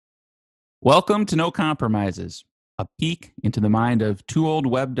Welcome to No Compromises, a peek into the mind of two old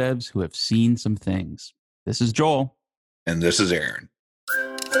web devs who have seen some things. This is Joel. And this is Aaron.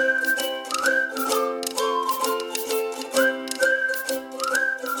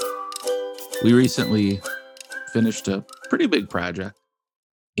 We recently finished a pretty big project,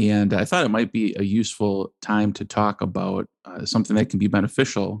 and I thought it might be a useful time to talk about something that can be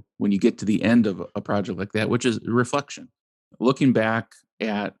beneficial when you get to the end of a project like that, which is reflection. Looking back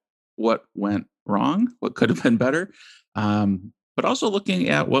at what went wrong, what could have been better, but also looking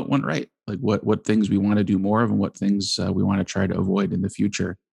at what went right, like what things we want to do more of and what things we want to try to avoid in the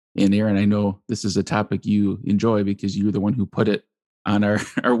future. And Aaron, I know this is a topic you enjoy because you're the one who put it on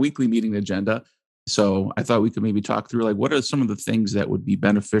our weekly meeting agenda. So I thought we could maybe talk through like what are some of the things that would be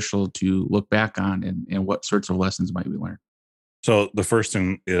beneficial to look back on and what sorts of lessons might we learn? So the first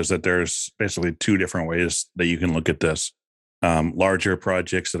thing is that there's basically two different ways that you can look at this. Larger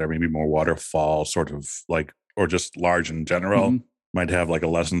projects that are maybe more waterfall, sort of like, or just large in general, might have like a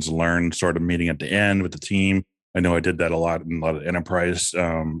lessons learned sort of meeting at the end with the team. I know I did that a lot in a lot of enterprise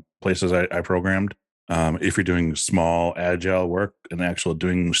places I programmed. If you're doing small agile work and actual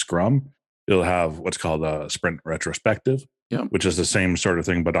doing Scrum, you'll have what's called a sprint retrospective, which is the same sort of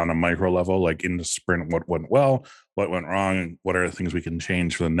thing, but on a micro level, like in the sprint, what went well, what went wrong, what are the things we can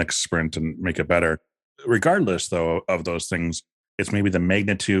change for the next sprint and make it better. Regardless, though, of those things, it's maybe the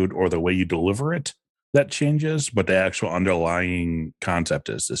magnitude or the way you deliver it that changes, but the actual underlying concept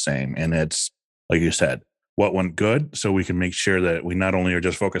is the same. And it's, like you said, what went good, so we can make sure that we not only are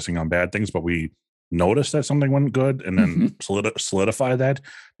just focusing on bad things, but we notice that something went good and then solidify that.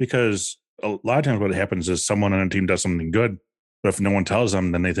 Because a lot of times what happens is someone on a team does something good, but if no one tells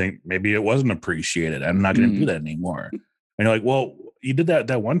them, then they think maybe it wasn't appreciated. I'm not going to do that anymore. And you're like, well, you did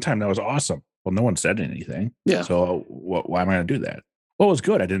that one time. That was awesome. Well, no one said anything. Yeah. So why am I going to do that? Well, it was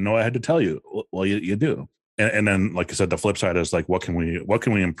good. I didn't know I had to tell you. Well, you do. And then, like I said, the flip side is like, what can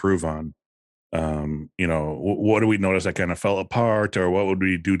we improve on? What do we notice that kind of fell apart, or what would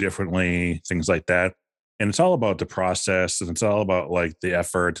we do differently? Things like that. And it's all about the process, and it's all about like the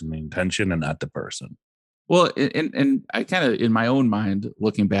effort and the intention, and not the person. Well, and I kind of, in my own mind,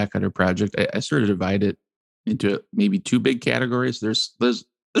 looking back at our project, I sort of divide it into maybe two big categories.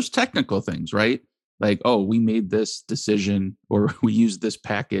 There's technical things, right? Like, oh, we made this decision, or we used this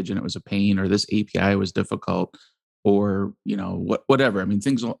package and it was a pain, or this API was difficult, or whatever. I mean,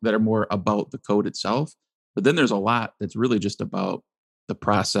 things that are more about the code itself. But then there's a lot that's really just about the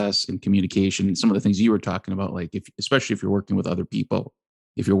process and communication, and some of the things you were talking about, like especially if you're working with other people,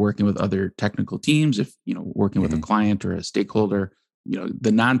 if you're working with other technical teams, if working with a client or a stakeholder,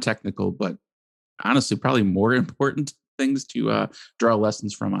 the non-technical, but honestly, probably more important things to draw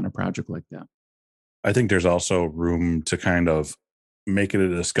lessons from on a project like that. I think there's also room to kind of make it a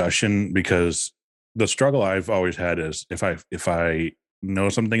discussion, because the struggle I've always had is if I know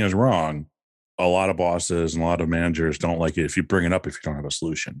something is wrong, a lot of bosses and a lot of managers don't like it if you bring it up if you don't have a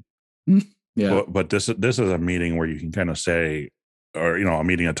solution. Yeah. But this is a meeting where you can kind of say, or a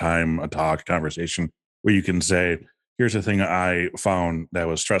meeting, a time, a talk, a conversation where you can say, here's the thing I found that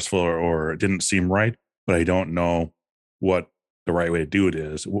was stressful or didn't seem right, but I don't know what the right way to do it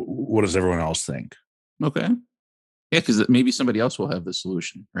is. What does everyone else think? Okay. Yeah, because maybe somebody else will have the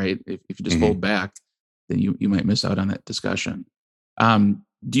solution, right? If you just hold back, then you might miss out on that discussion.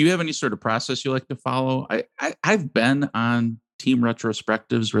 Do you have any sort of process you like to follow? I've been on team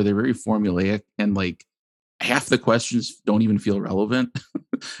retrospectives where they're very formulaic and like half the questions don't even feel relevant.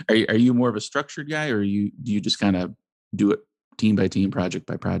 Are you more of a structured guy, or do you just kind of do it team by team, project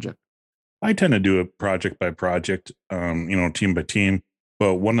by project? I tend to do it project by project, team by team.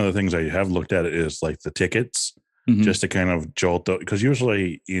 But one of the things I have looked at is like the tickets, just to kind of jolt, because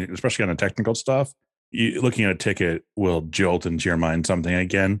usually, especially on the technical stuff, looking at a ticket will jolt into your mind something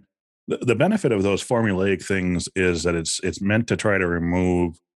again. The benefit of those formulaic things is that it's meant to try to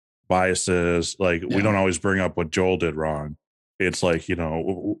remove biases. Like we don't always bring up what Joel did wrong. It's like,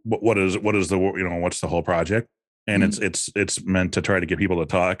 what is the what's the whole project, and it's meant to try to get people to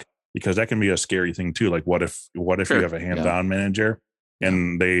talk, because that can be a scary thing too. Like what if Sure. you have a hands-on manager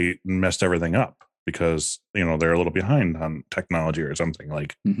and they messed everything up because they're a little behind on technology or something,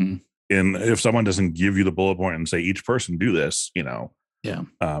 like. And if someone doesn't give you the bullet point and say each person do this, but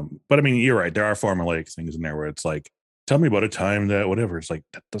I mean, you're right. There are formulaic things in there where it's like, tell me about a time that whatever. It's like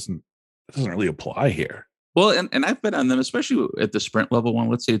that doesn't really apply here. Well, and I've been on them, especially at the sprint level one.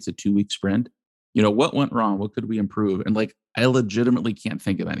 Let's say it's a 2-week sprint. What went wrong? What could we improve? And like, I legitimately can't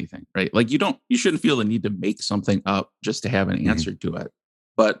think of anything, right? Like you shouldn't feel the need to make something up just to have an answer to it.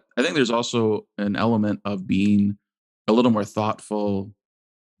 But I think there's also an element of being a little more thoughtful,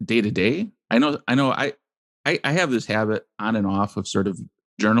 day to day, I have this habit on and off of sort of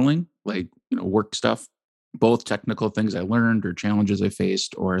journaling, like, work stuff, both technical things I learned or challenges I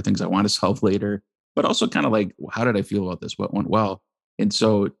faced or things I want to solve later, but also kind of like, how did I feel about this? What went well? And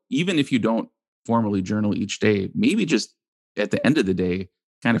so even if you don't formally journal each day, maybe just at the end of the day,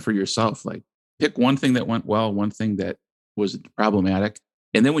 kind of for yourself, like pick one thing that went well, one thing that was problematic.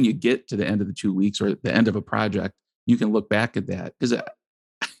 And then when you get to the end of the 2 weeks or the end of a project, you can look back at that. Because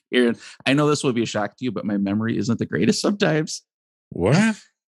Aaron, I know this will be a shock to you, but my memory isn't the greatest sometimes. What?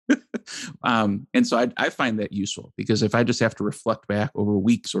 And so I find that useful because if I just have to reflect back over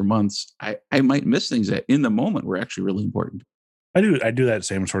weeks or months, I might miss things that in the moment were actually really important. I do that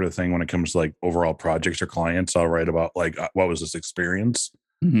same sort of thing when it comes to like overall projects or clients. I'll write about like what was this experience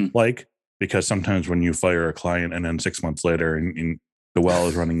like? Because sometimes when you fire a client and then 6 months later and the well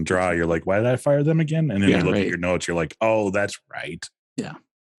is running dry, you're like, why did I fire them again? And then you look at your notes, you're like, oh, that's right. Yeah.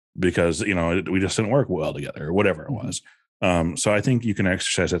 Because, we just didn't work well together or whatever it was. So I think you can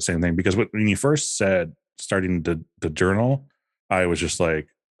exercise that same thing because when you first said starting to journal, I was just like,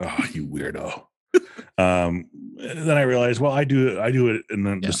 oh, you weirdo. Then I realized, well, I do it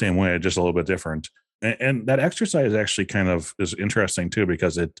in the same way, just a little bit different. And that exercise actually kind of is interesting too,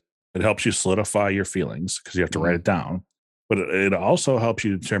 because it helps you solidify your feelings because you have to write it down. But it also helps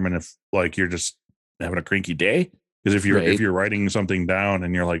you determine if like you're just having a cranky day. Because if you're writing something down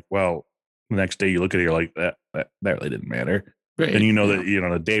and you're like, well, the next day you look at it, you're like, that really didn't matter. Right. And that,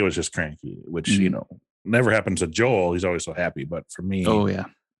 the day was just cranky, which, never happens to Joel. He's always so happy. But for me. Oh, yeah.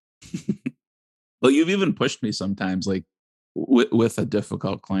 Well, you've even pushed me sometimes, like with a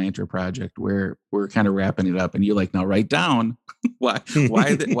difficult client or project where we're kind of wrapping it up and you're like, now write down why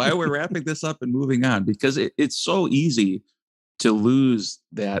we're wrapping this up and moving on, because it's so easy to lose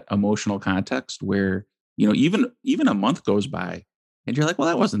that emotional context where, even a month goes by and you're like, well,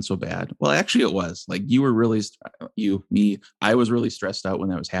 that wasn't so bad. Well, actually it was. Like you were really, I was really stressed out when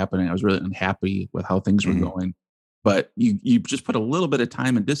that was happening. I was really unhappy with how things were going. But you just put a little bit of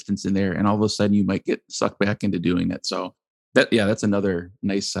time and distance in there, and all of a sudden you might get sucked back into doing it. So that's another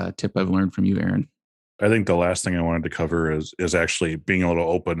nice tip I've learned from you, Aaron. I think the last thing I wanted to cover is actually being a little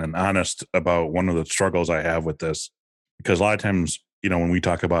open and honest about one of the struggles I have with this, because a lot of times, when we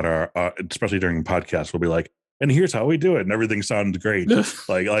talk about our, especially during podcasts, we'll be like, and here's how we do it, and everything sounds great,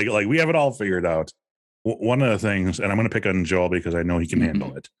 like we have it all figured out. One of the things, and I'm going to pick on Joel because I know he can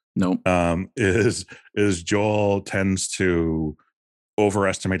handle it. Nope. Is Joel tends to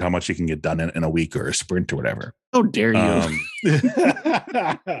overestimate how much he can get done in a week or a sprint or whatever. How dare you? And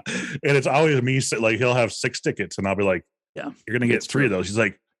it's always me. Like he'll have 6 tickets, and I'll be like, "Yeah, you're gonna get 3 of those." He's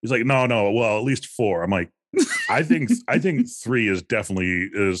like, "No, well, at least 4." I'm like, I think 3 is definitely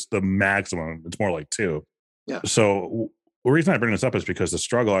the maximum. It's more like 2. Yeah. So the reason I bring this up is because the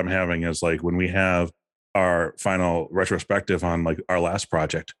struggle I'm having is like when we have our final retrospective on like our last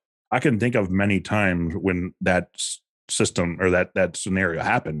project, I can think of many times when that system or that scenario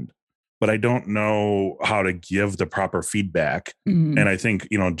happened, but I don't know how to give the proper feedback. And I think,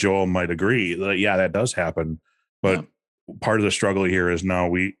 Joel might agree that, that does happen. But part of the struggle here is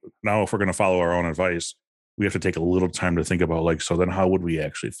now if we're going to follow our own advice, we have to take a little time to think about like, so then how would we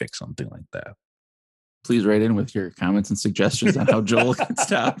actually fix something like that? Please write in with your comments and suggestions on how Joel can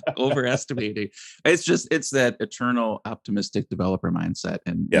stop overestimating. It's that eternal optimistic developer mindset.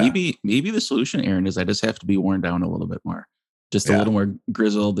 And maybe the solution, Aaron, is I just have to be worn down a little bit more, just a little more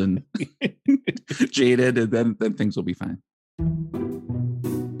grizzled and jaded, and then things will be fine.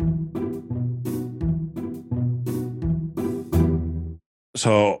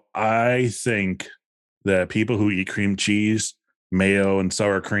 So I think that people who eat cream cheese, mayo, and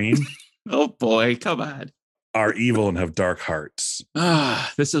sour cream oh boy, come on, are evil and have dark hearts.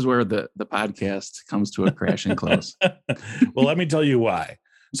 This is where the podcast comes to a crashing close. Well, let me tell you why.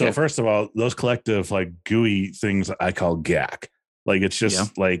 So first of all, those collective like gooey things I call gack. Like it's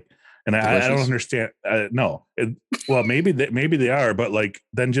just like, and I don't understand. No, well maybe they are, but like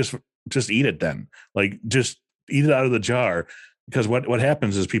then just eat it then. Like just eat it out of the jar, because what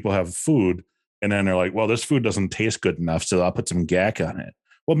happens is people have food and then they're like, well, this food doesn't taste good enough, so I'll put some gack on it.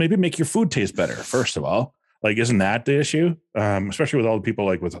 Well, maybe make your food taste better, first of all. Like, isn't that the issue? Especially with all the people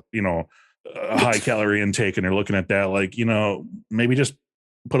like with, a high calorie intake, and they're looking at that, like, maybe just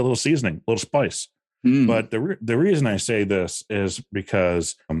put a little seasoning, a little spice. But the reason I say this is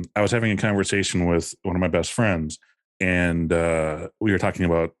because I was having a conversation with one of my best friends, and we were talking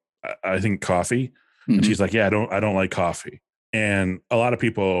about, I think, coffee. And she's like, yeah, I don't like coffee. And a lot of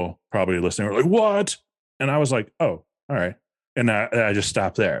people probably listening were like, what? And I was like, oh, all right. And I just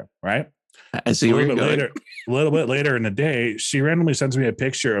stopped there, right? I see. A little bit later in the day, she randomly sends me a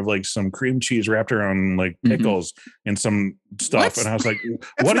picture of like some cream cheese wrapped around like pickles and some stuff. What? And I was like,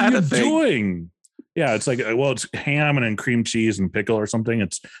 what are you doing? Yeah, it's like, well, it's ham and then cream cheese and pickle or something.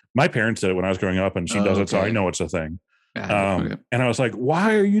 It's my parents did it when I was growing up, and she does it, so I know it's a thing. And I was like,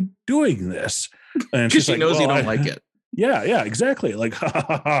 why are you doing this? And she's she like, knows you don't like it. Yeah, exactly. Like,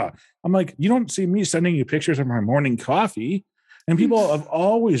 I'm like, you don't see me sending you pictures of my morning coffee. And people have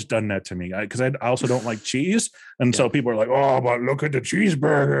always done that to me because I also don't like cheese. And so people are like, oh, but look at the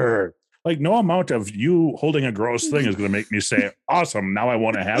cheeseburger. Like, no amount of you holding a gross thing is going to make me say, awesome, now I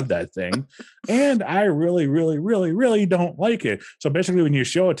want to have that thing. And I really, really, really, really don't like it. So basically, when you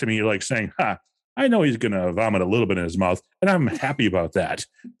show it to me, you're like saying, I know he's going to vomit a little bit in his mouth. And I'm happy about that.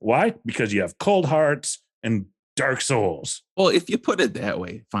 Why? Because you have cold hearts and dark souls. Well, if you put it that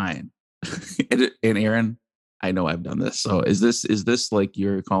way, fine. And Aaron, I know I've done this. So is this like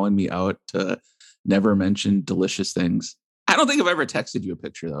you're calling me out to never mention delicious things? I don't think I've ever texted you a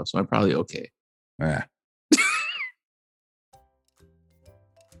picture though, so I'm probably okay. Yeah.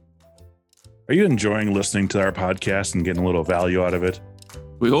 Are you enjoying listening to our podcast and getting a little value out of it?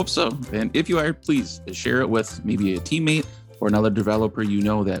 We hope so. And if you are, please share it with maybe a teammate or another developer you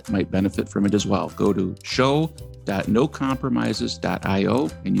know that might benefit from it as well. Go to show.nocompromises.io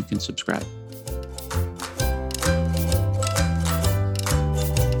and you can subscribe.